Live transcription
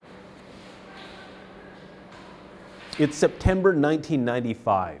It's September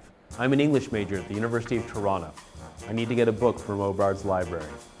 1995. I'm an English major at the University of Toronto. I need to get a book from Robards Library.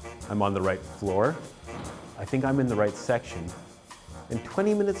 I'm on the right floor. I think I'm in the right section. And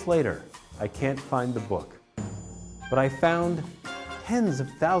 20 minutes later, I can't find the book. But I found tens of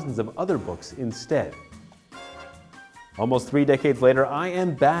thousands of other books instead. Almost 3 decades later, I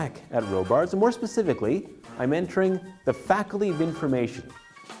am back at Robards, and more specifically, I'm entering the Faculty of Information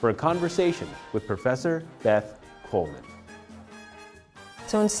for a conversation with Professor Beth Coleman.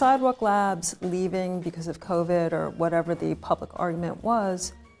 So in Sidewalk Labs leaving because of COVID or whatever the public argument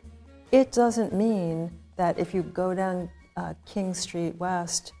was, it doesn't mean that if you go down King Street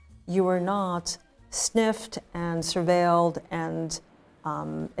West, you are not sniffed and surveilled and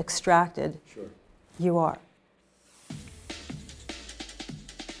extracted. Sure. You are.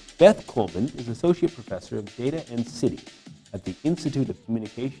 Beth Coleman is Associate Professor of Data and Cities at the Institute of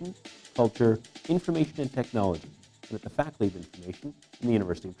Communication, Culture, Information and Technology, and at the Faculty of Information in the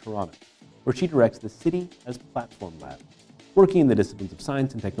University of Toronto, where she directs the City as Platform Lab. Working in the disciplines of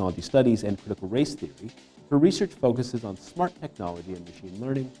science and technology studies and critical race theory, her research focuses on smart technology and machine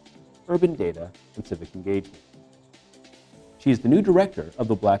learning, urban data, and civic engagement. She is the new director of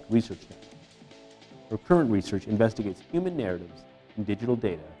the Black Research Network. Her current research investigates human narratives and digital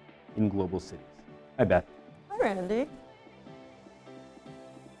data in global cities. Hi, Beth. Hi, Randy.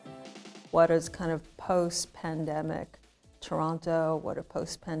 What does kind of post-pandemic Toronto, what do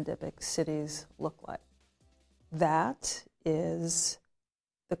post-pandemic cities look like? That is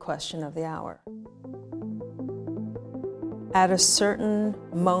the question of the hour. At a certain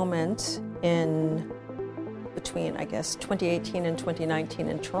moment in between, I guess, 2018 and 2019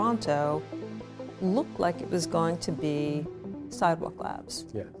 in Toronto, looked like it was going to be Sidewalk Labs.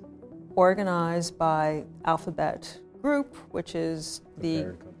 Yes. Organized by Alphabet Group, which is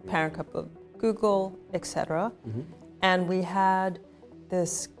the parent company of Google, etc. Mm-hmm. And we had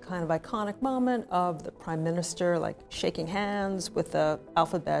this kind of iconic moment of the Prime Minister like shaking hands with the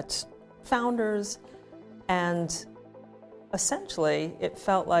Alphabet founders, and essentially it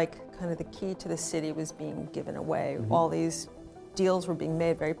felt like kind of the key to the city was being given away. Mm-hmm. All these deals were being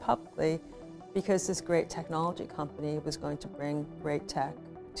made very publicly because this great technology company was going to bring great tech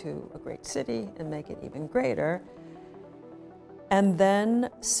to a great city and make it even greater. And then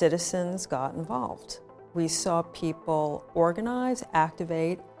citizens got involved. We saw people organize,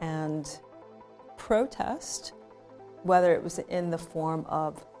 activate, and protest, whether it was in the form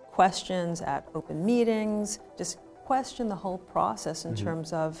of questions at open meetings, just question the whole process in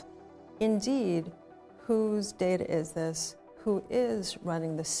terms of, indeed, whose data is this, who is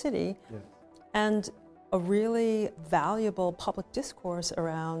running the city, and a really valuable public discourse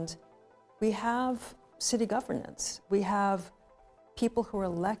around, we have city governance. We have people who are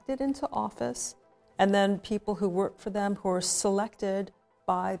elected into office, and then people who work for them who are selected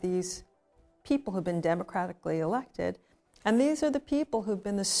by these people who've been democratically elected. And these are the people who've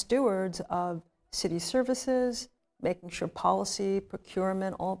been the stewards of city services, making sure policy,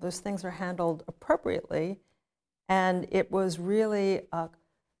 procurement, all those things are handled appropriately. And it was really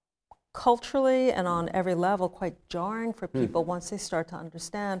culturally and on every level quite jarring for people once they start to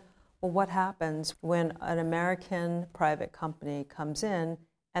understand, well, what happens when an American private company comes in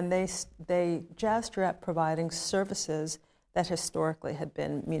and they gesture at providing services that historically had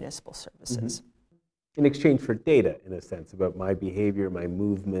been municipal services. In exchange for data, in a sense, about my behavior, my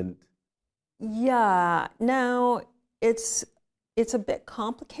movement. Yeah, now it's a bit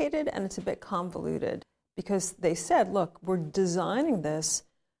complicated and it's a bit convoluted because they said, look, we're designing this.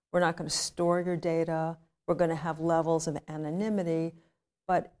 We're not going to store your data. We're going to have levels of anonymity.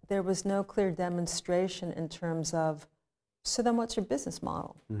 But there was no clear demonstration in terms of, so then what's your business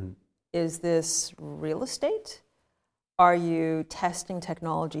model? Mm-hmm. Is this real estate? Are you testing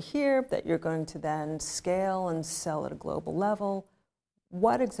technology here that you're going to then scale and sell at a global level?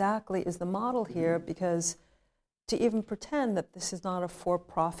 What exactly is the model here? Because to even pretend that this is not a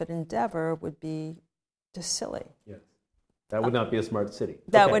for-profit endeavor would be just silly. Yes. That would not be a smart city.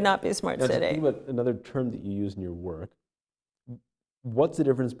 That would not be a smart city. Now, to think about another term that you use in your work, what's the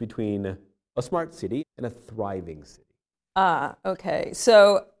difference between a smart city and a thriving city? Okay.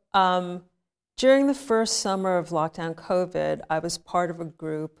 So during the first summer of lockdown COVID, I was part of a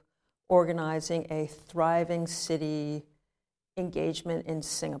group organizing a thriving city engagement in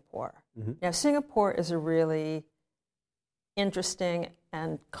Singapore. Mm-hmm. Now, Singapore is a really interesting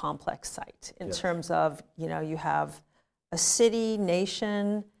and complex site in terms of, you have a city,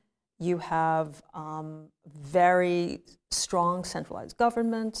 nation, you have very strong centralized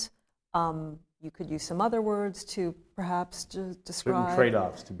government, You could use some other words to perhaps describe certain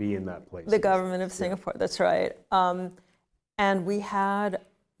trade-offs to be in that place. the government of Singapore. That's right. And we had,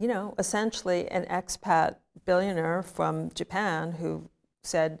 essentially an expat billionaire from Japan who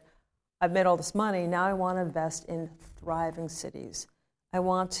said, I've made all this money, now I want to invest in thriving cities. I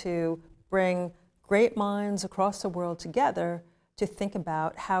want to bring great minds across the world together to think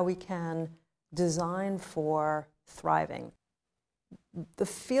about how we can design for thriving. The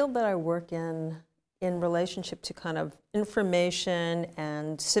field that I work in relationship to kind of information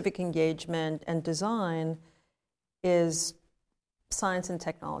and civic engagement and design, is science and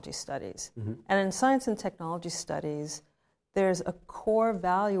technology studies. Mm-hmm. And in science and technology studies, there's a core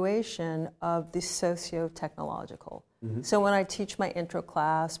valuation of the socio-technological. Mm-hmm. So when I teach my intro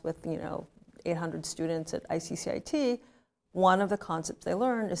class with 800 students at ICCIT, one of the concepts they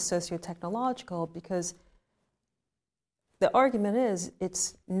learn is socio-technological, because the argument is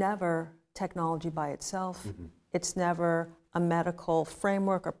it's never technology by itself. Mm-hmm. It's never a medical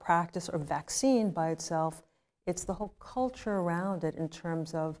framework or practice or vaccine by itself. It's the whole culture around it in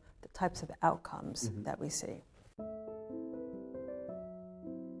terms of the types of outcomes mm-hmm. that we see.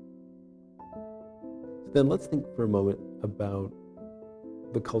 Then let's think for a moment about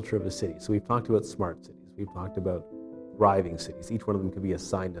the culture of a city. So we've talked about smart cities. We've talked about thriving cities. Each one of them could be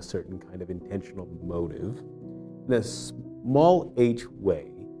assigned a certain kind of intentional motive. In a small h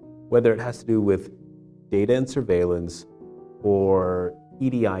way, whether it has to do with data and surveillance or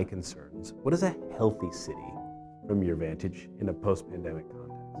EDI concerns, what is a healthy city from your vantage in a post-pandemic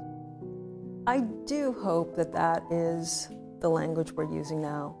context? I do hope that that is the language we're using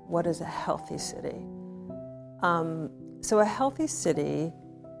now. What is a healthy city? So a healthy city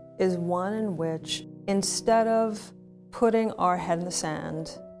is one in which, instead of putting our head in the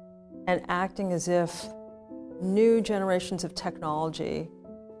sand and acting as if new generations of technology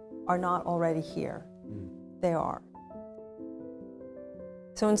are not already here, they are.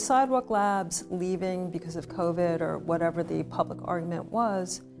 So in Sidewalk Labs leaving because of COVID or whatever the public argument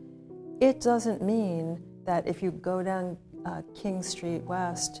was, it doesn't mean that if you go down King Street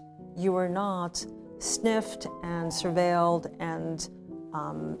West, you are not sniffed and surveilled and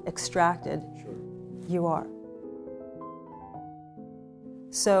extracted. Sure. You are.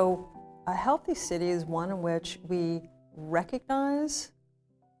 So a healthy city is one in which we recognize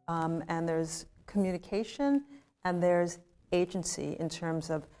and there's communication and there's agency in terms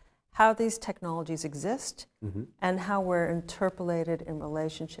of how these technologies exist mm-hmm. and how we're interpolated in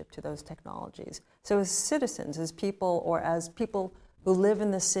relationship to those technologies. So as citizens, as people, or as people who live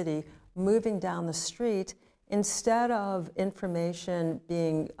in the city, moving down the street, instead of information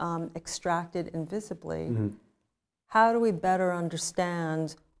being extracted invisibly, mm-hmm. how do we better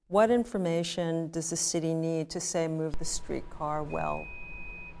understand what information does the city need to, say, move the streetcar well?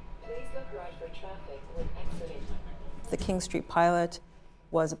 Please look right for traffic with exiting. The King Street pilot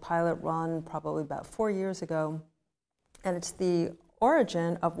was a pilot run probably about 4 years ago, and it's the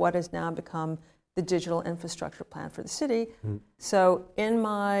origin of what has now become the digital infrastructure plan for the city. Mm-hmm. So in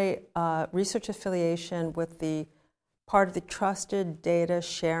my research affiliation with the part of the Trusted Data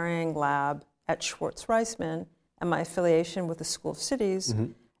Sharing Lab at Schwartz Reisman and my affiliation with the School of Cities, mm-hmm.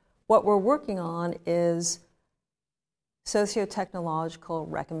 what we're working on is socio-technological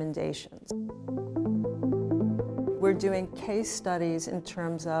recommendations. We're doing case studies in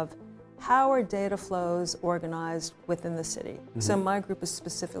terms of how are data flows organized within the city. Mm-hmm. So my group is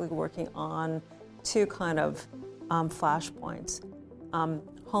specifically working on two kind of flashpoints.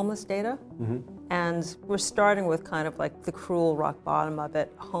 Homeless data, mm-hmm. and we're starting with kind of like the cruel rock bottom of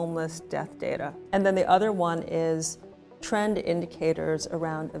it, homeless death data. And then the other one is trend indicators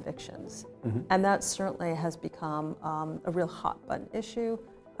around evictions. Mm-hmm. And that certainly has become a real hot button issue.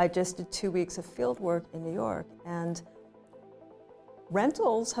 I just did 2 weeks of field work in New York, and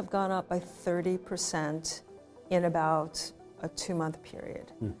rentals have gone up by 30% in about a 2-month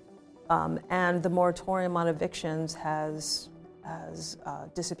period. And the moratorium on evictions has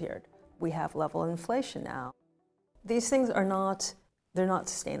disappeared. We have level inflation now. These things are not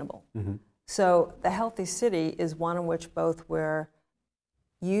sustainable. Mm-hmm. So the healthy city is one in which both we're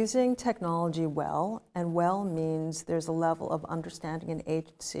using technology well, and well means there's a level of understanding and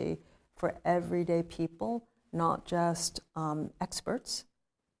agency for everyday people, not just experts.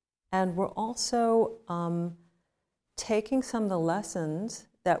 And we're also taking some of the lessons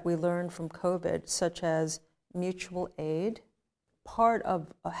that we learned from COVID, such as mutual aid. Part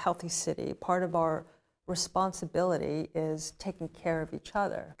of a healthy city, part of our responsibility is taking care of each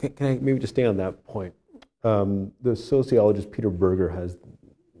other. Can I maybe just stay on that point? The sociologist Peter Berger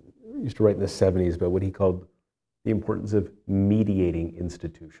used to write in the 70s about what he called the importance of mediating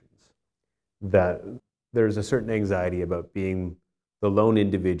institutions. that there's a certain anxiety about being the lone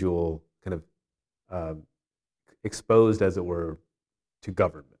individual kind of exposed, as it were, to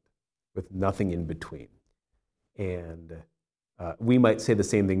government with nothing in between. And we might say the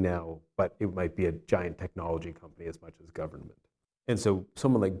same thing now, but it might be a giant technology company as much as government. And so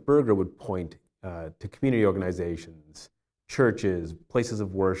someone like Burger would point to community organizations, churches, places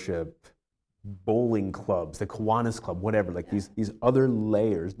of worship, bowling clubs, the Kiwanis Club, whatever, like these other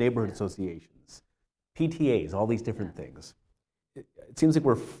layers, neighborhood associations, PTAs, all these different things. It seems like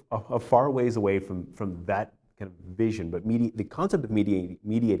we're a far ways away from that kind of vision, but the concept of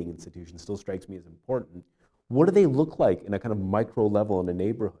mediating institutions still strikes me as important. What do they look like in a kind of micro level in a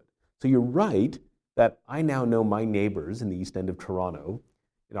neighborhood? So you're right that I now know my neighbors in the East End of Toronto,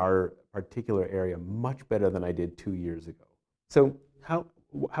 in our particular area, much better than I did 2 years ago. So how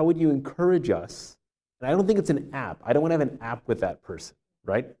would you encourage us? And I don't think it's an app. I don't want to have an app with that person,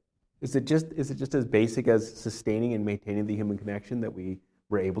 right? Is it just as basic as sustaining and maintaining the human connection that we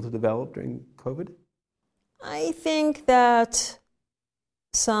were able to develop during COVID? I think that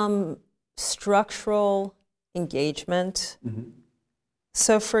some structural engagement. Mm-hmm.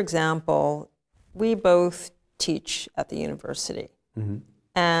 So, for example, we both teach at the university. Mm-hmm.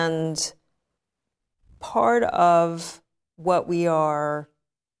 And part of what we are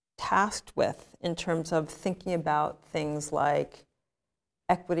tasked with in terms of thinking about things like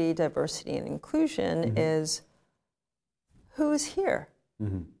equity, diversity, and inclusion mm-hmm. is who's here?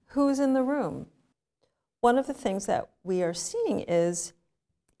 Mm-hmm. Who's in the room? One of the things that we are seeing is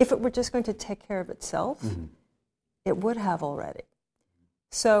if it were just going to take care of itself, mm-hmm. it would have already.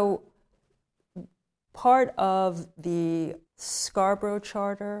 So part of the Scarborough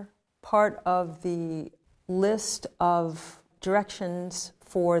Charter, part of the list of directions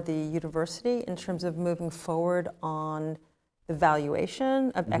for the university in terms of moving forward on the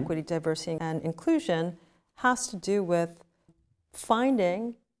valuation of mm-hmm. equity, diversity, and inclusion has to do with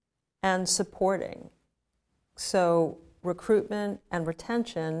finding and supporting. So recruitment and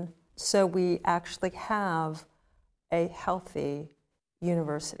retention, so we actually have a healthy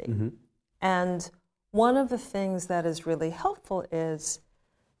university. Mm-hmm. And one of the things that is really helpful is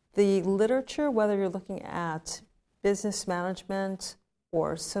the literature, whether you're looking at business management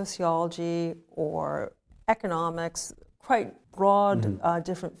or sociology or economics, quite broad mm-hmm.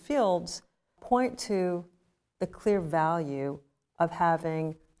 Different fields, point to the clear value of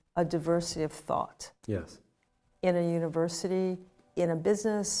having a diversity of thought. Yes. In a university, in a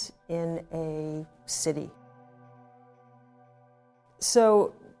business, in a city.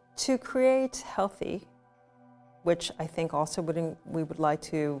 So to create healthy, which I think also we would like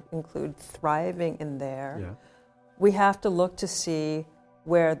to include thriving in there, yeah. we have to look to see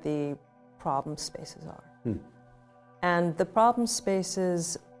where the problem spaces are. And the problem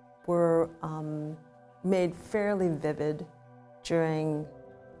spaces were made fairly vivid during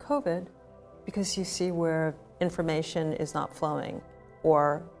COVID because you see where information is not flowing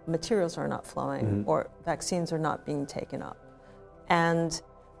or materials are not flowing mm-hmm. or vaccines are not being taken up. And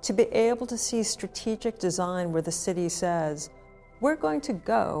to be able to see strategic design where the city says, we're going to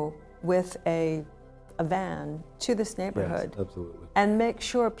go with a van to this neighborhood yes, absolutely. And make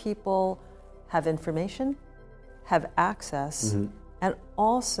sure people have information, have access, mm-hmm. and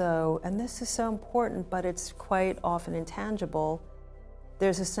also, and this is so important, but it's quite often intangible,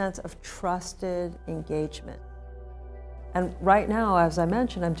 there's a sense of trusted engagement. And right now, as I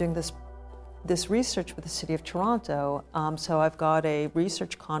mentioned, I'm doing this research with the City of Toronto. So I've got a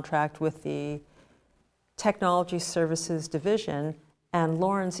research contract with the Technology Services Division, and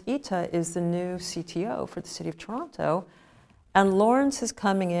Lawrence Ita is the new CTO for the City of Toronto. And Lawrence is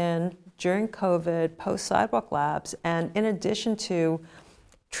coming in during COVID, post-Sidewalk Labs, and in addition to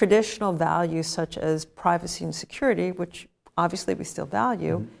traditional values such as privacy and security, which obviously we still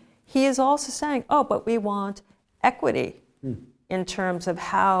value, mm-hmm. he is also saying, but we want equity in terms of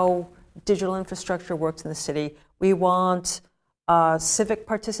how digital infrastructure works in the city. We want civic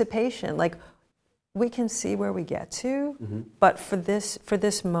participation. Like, we can see where we get to, mm-hmm. but for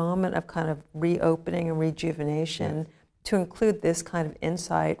this moment of kind of reopening and rejuvenation, yes. to include this kind of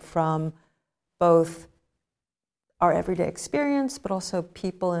insight from both our everyday experience, but also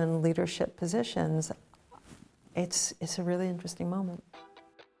people in leadership positions, it's a really interesting moment.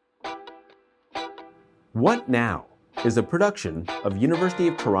 What Now is a production of University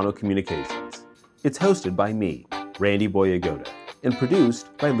of Toronto Communications. It's hosted by me, Randy Boyagoda, and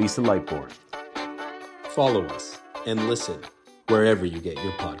produced by Lisa Lightbourne. Follow us and listen wherever you get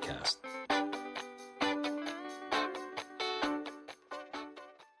your podcasts.